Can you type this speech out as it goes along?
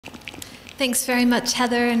Thanks very much,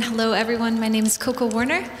 Heather, and hello, everyone. My name is Koko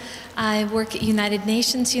Warner. I work at United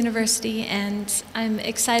Nations University, and I'm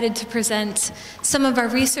excited to present some of our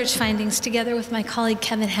research findings together with my colleague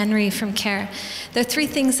Kevin Henry from CARE. There are three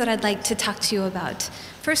things that I'd like to talk to you about.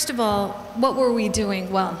 First of all, what were we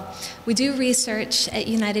doing? Well, we do research at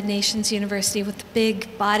United Nations University with a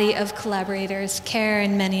big body of collaborators, CARE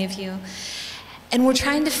and many of you, and we're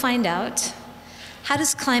trying to find out, how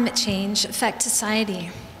does climate change affect society?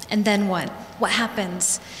 And then what? What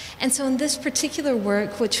happens? And so in this particular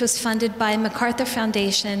work, which was funded by MacArthur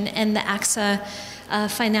Foundation and the AXA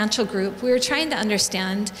financial group, we were trying to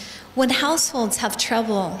understand when households have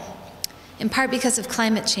trouble, in part because of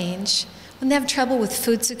climate change, when they have trouble with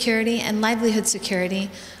food security and livelihood security,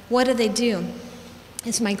 what do?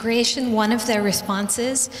 Is migration one of their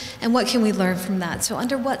responses? And what can we learn from that? So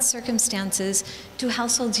under what circumstances do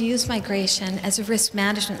households use migration as a risk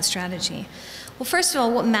management strategy? Well, first of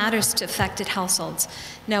all, what matters to affected households?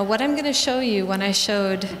 Now, what I'm going to show you, when I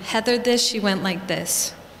showed Heather this, she went like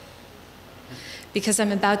this, because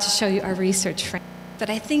I'm about to show you our research frame. But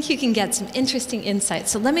I think you can get some interesting insights.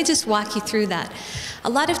 So let me just walk you through that. A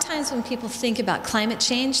lot of times when people think about climate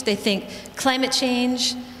change, they think climate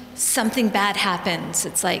change, something bad happens.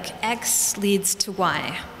 It's like X leads to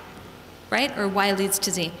Y, right? Or Y leads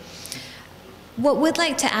to Z. What we'd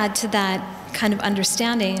like to add to that kind of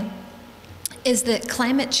understanding is that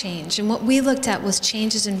climate change, and what we looked at was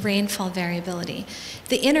changes in rainfall variability.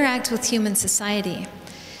 They interact with human society.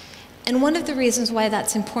 And one of the reasons why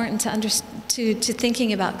that's important to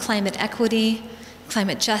thinking about climate equity,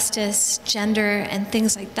 climate justice, gender, and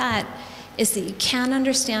things like that, is that you can't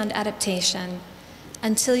understand adaptation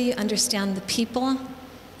until you understand the people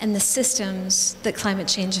and the systems that climate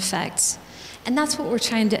change affects. And that's what we're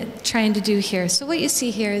trying to do here. So what you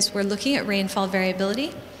see here is we're looking at rainfall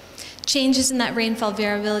variability. Changes in that rainfall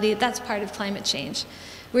variability, that's part of climate change.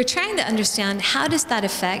 We're trying to understand how does that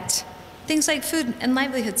affect things like food and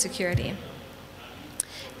livelihood security?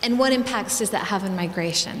 And what impacts does that have on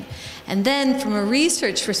migration? And then from a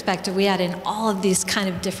research perspective, we add in all of these kind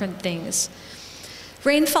of different things.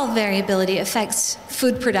 Rainfall variability affects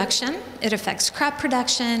food production, it affects crop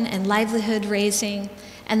production and livelihood raising,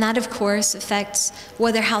 and that of course affects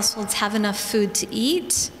whether households have enough food to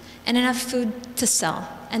eat and enough food to sell,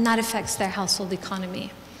 and that affects their household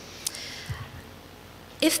economy.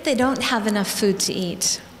 If they don't have enough food to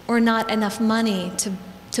eat, or not enough money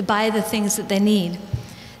to buy the things that they need,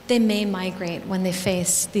 they may migrate when they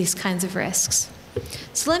face these kinds of risks.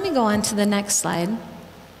 So let me go on to the next slide.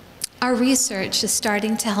 Our research is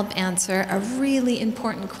starting to help answer a really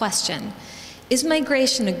important question. Is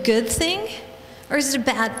migration a good thing, or is it a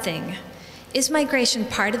bad thing? Is migration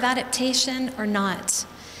part of adaptation or not?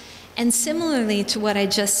 And similarly to what I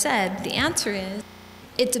just said, the answer is,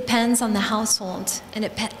 it depends on the household, and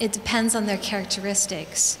it depends on their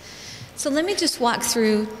characteristics. So let me just walk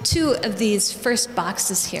through two of these first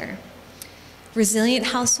boxes here. Resilient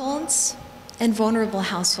households and vulnerable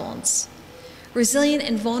households. Resilient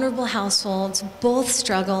and vulnerable households both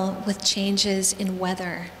struggle with changes in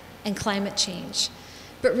weather and climate change.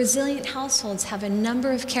 But resilient households have a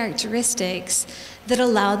number of characteristics that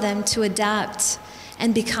allow them to adapt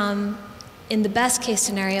and become, in the best case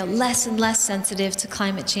scenario, less and less sensitive to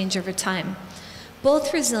climate change over time.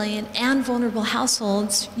 Both resilient and vulnerable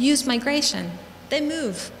households use migration. They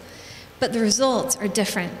move, but the results are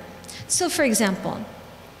different. So for example,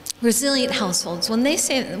 resilient households, when they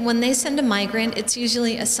send a migrant, it's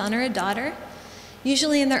usually a son or a daughter,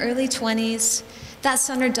 usually in their early 20s. That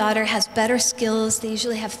son or daughter has better skills. They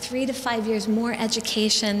usually have 3 to 5 years more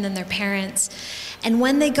education than their parents. And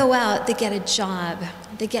when they go out, they get a job,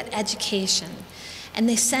 they get education, and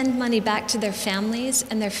they send money back to their families,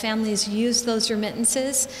 and their families use those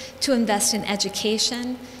remittances to invest in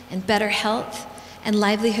education and better health and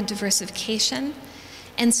livelihood diversification.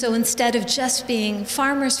 And so instead of just being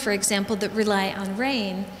farmers, for example, that rely on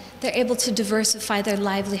rain, they're able to diversify their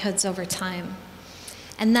livelihoods over time.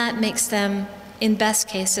 And that makes them, in best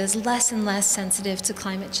cases, less and less sensitive to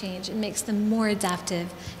climate change. It makes them more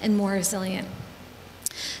adaptive and more resilient.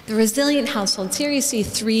 The resilient households, here you see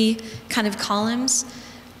 3 kind of columns.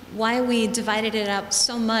 Why we divided it up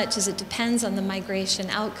so much is it depends on the migration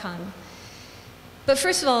outcome. But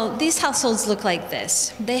first of all, these households look like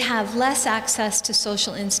this. They have less access to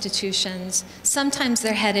social institutions. Sometimes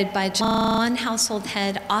they're headed by one household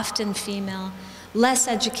head, often female, less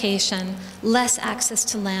education, less access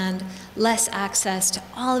to land, less access to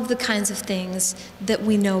all of the kinds of things that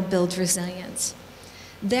we know build resilience.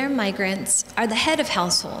 Their migrants are the head of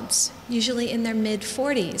households, usually in their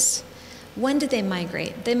mid-40s. When do they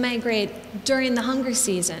migrate? They migrate during the hunger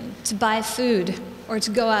season to buy food or to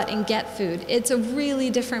go out and get food. It's a really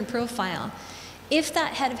different profile. If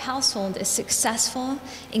that head of household is successful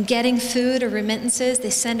in getting food or remittances, they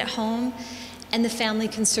send it home, and the family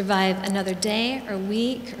can survive another day or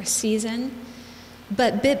week or season.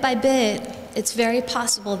 But bit by bit, it's very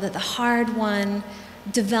possible that the hard-won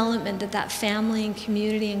development that that family and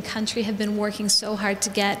community and country have been working so hard to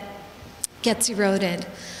get gets eroded.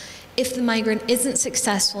 If the migrant isn't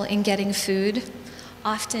successful in getting food,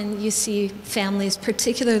 often you see families,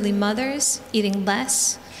 particularly mothers, eating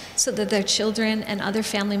less so that their children and other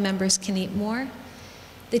family members can eat more.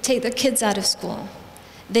 They take their kids out of school.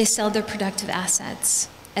 They sell their productive assets,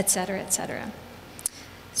 et cetera, et cetera.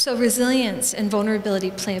 So resilience and vulnerability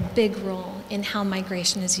play a big role in how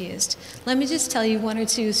migration is used. Let me just tell you one or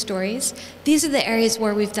two stories. These are the areas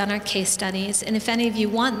where we've done our case studies, and if any of you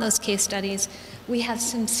want those case studies, we have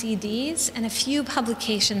some CDs and a few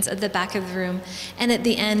publications at the back of the room, and at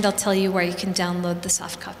the end I'll tell you where you can download the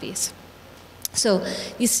soft copies. So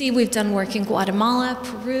you see we've done work in Guatemala,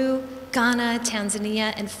 Peru, Ghana,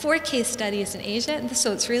 Tanzania, and 4 case studies in Asia,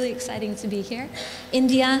 so it's really exciting to be here.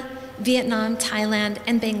 India, Vietnam, Thailand,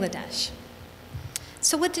 and Bangladesh.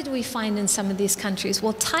 So what did we find in some of these countries?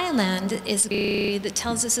 Well, Thailand is a that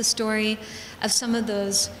tells us a story of some of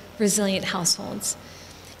those resilient households.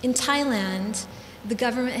 In Thailand, the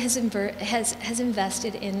government has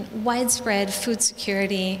invested in widespread food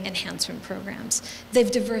security enhancement programs. They've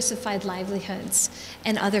diversified livelihoods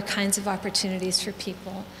and other kinds of opportunities for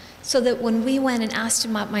people. So that when we went and asked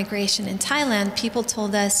about migration in Thailand, people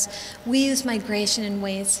told us, we use migration in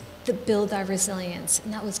ways that build our resilience,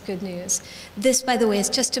 and that was good news. This, by the way, is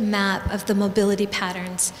just a map of the mobility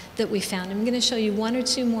patterns that we found. I'm going to show you 1 or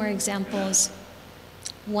 2 more examples.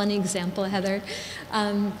 One example, Heather,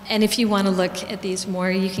 and if you want to look at these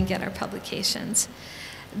more, you can get our publications.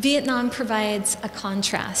 Vietnam provides a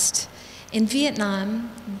contrast. In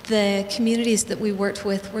Vietnam, the communities that we worked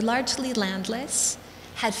with were largely landless,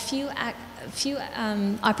 had few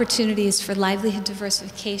opportunities for livelihood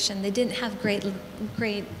diversification. They didn't have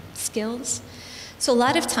great skills. So a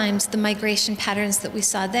lot of times the migration patterns that we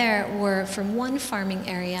saw there were from one farming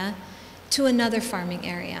area to another farming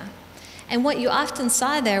area. And what you often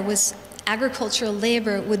saw there was agricultural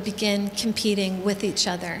labor would begin competing with each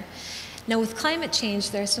other. Now with climate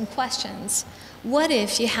change, there are some questions. What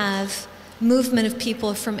if you have movement of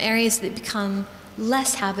people from areas that become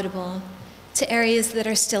less habitable to areas that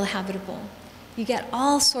are still habitable? You get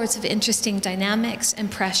all sorts of interesting dynamics and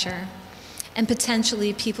pressure, and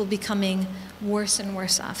potentially people becoming worse and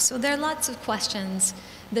worse off. So there are lots of questions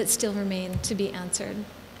that still remain to be answered.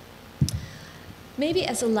 Maybe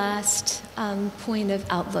as a last point of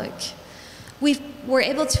outlook, we were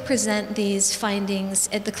able to present these findings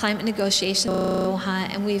at the climate negotiation in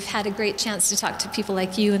Doha, and we've had a great chance to talk to people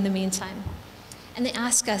like you in the meantime. And they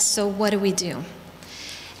ask us, so what do we do?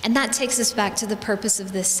 And that takes us back to the purpose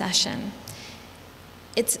of this session.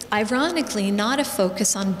 It's ironically not a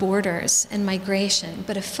focus on borders and migration,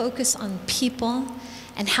 but a focus on people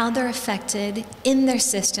and how they're affected in their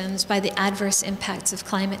systems by the adverse impacts of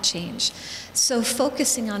climate change. So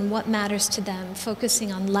focusing on what matters to them,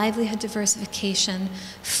 focusing on livelihood diversification,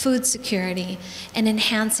 food security, and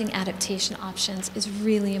enhancing adaptation options is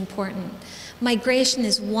really important. Migration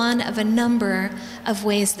is one of a number of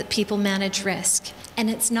ways that people manage risk, and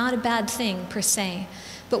it's not a bad thing per se.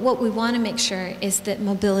 But what we want to make sure is that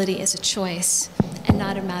mobility is a choice and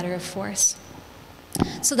not a matter of force.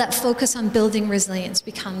 So that focus on building resilience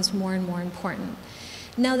becomes more and more important.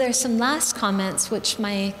 Now there are some last comments which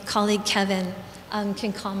my colleague Kevin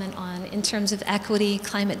can comment on in terms of equity,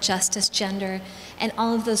 climate justice, gender, and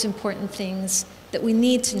all of those important things that we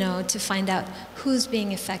need to know to find out who's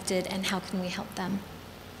being affected and how can we help them.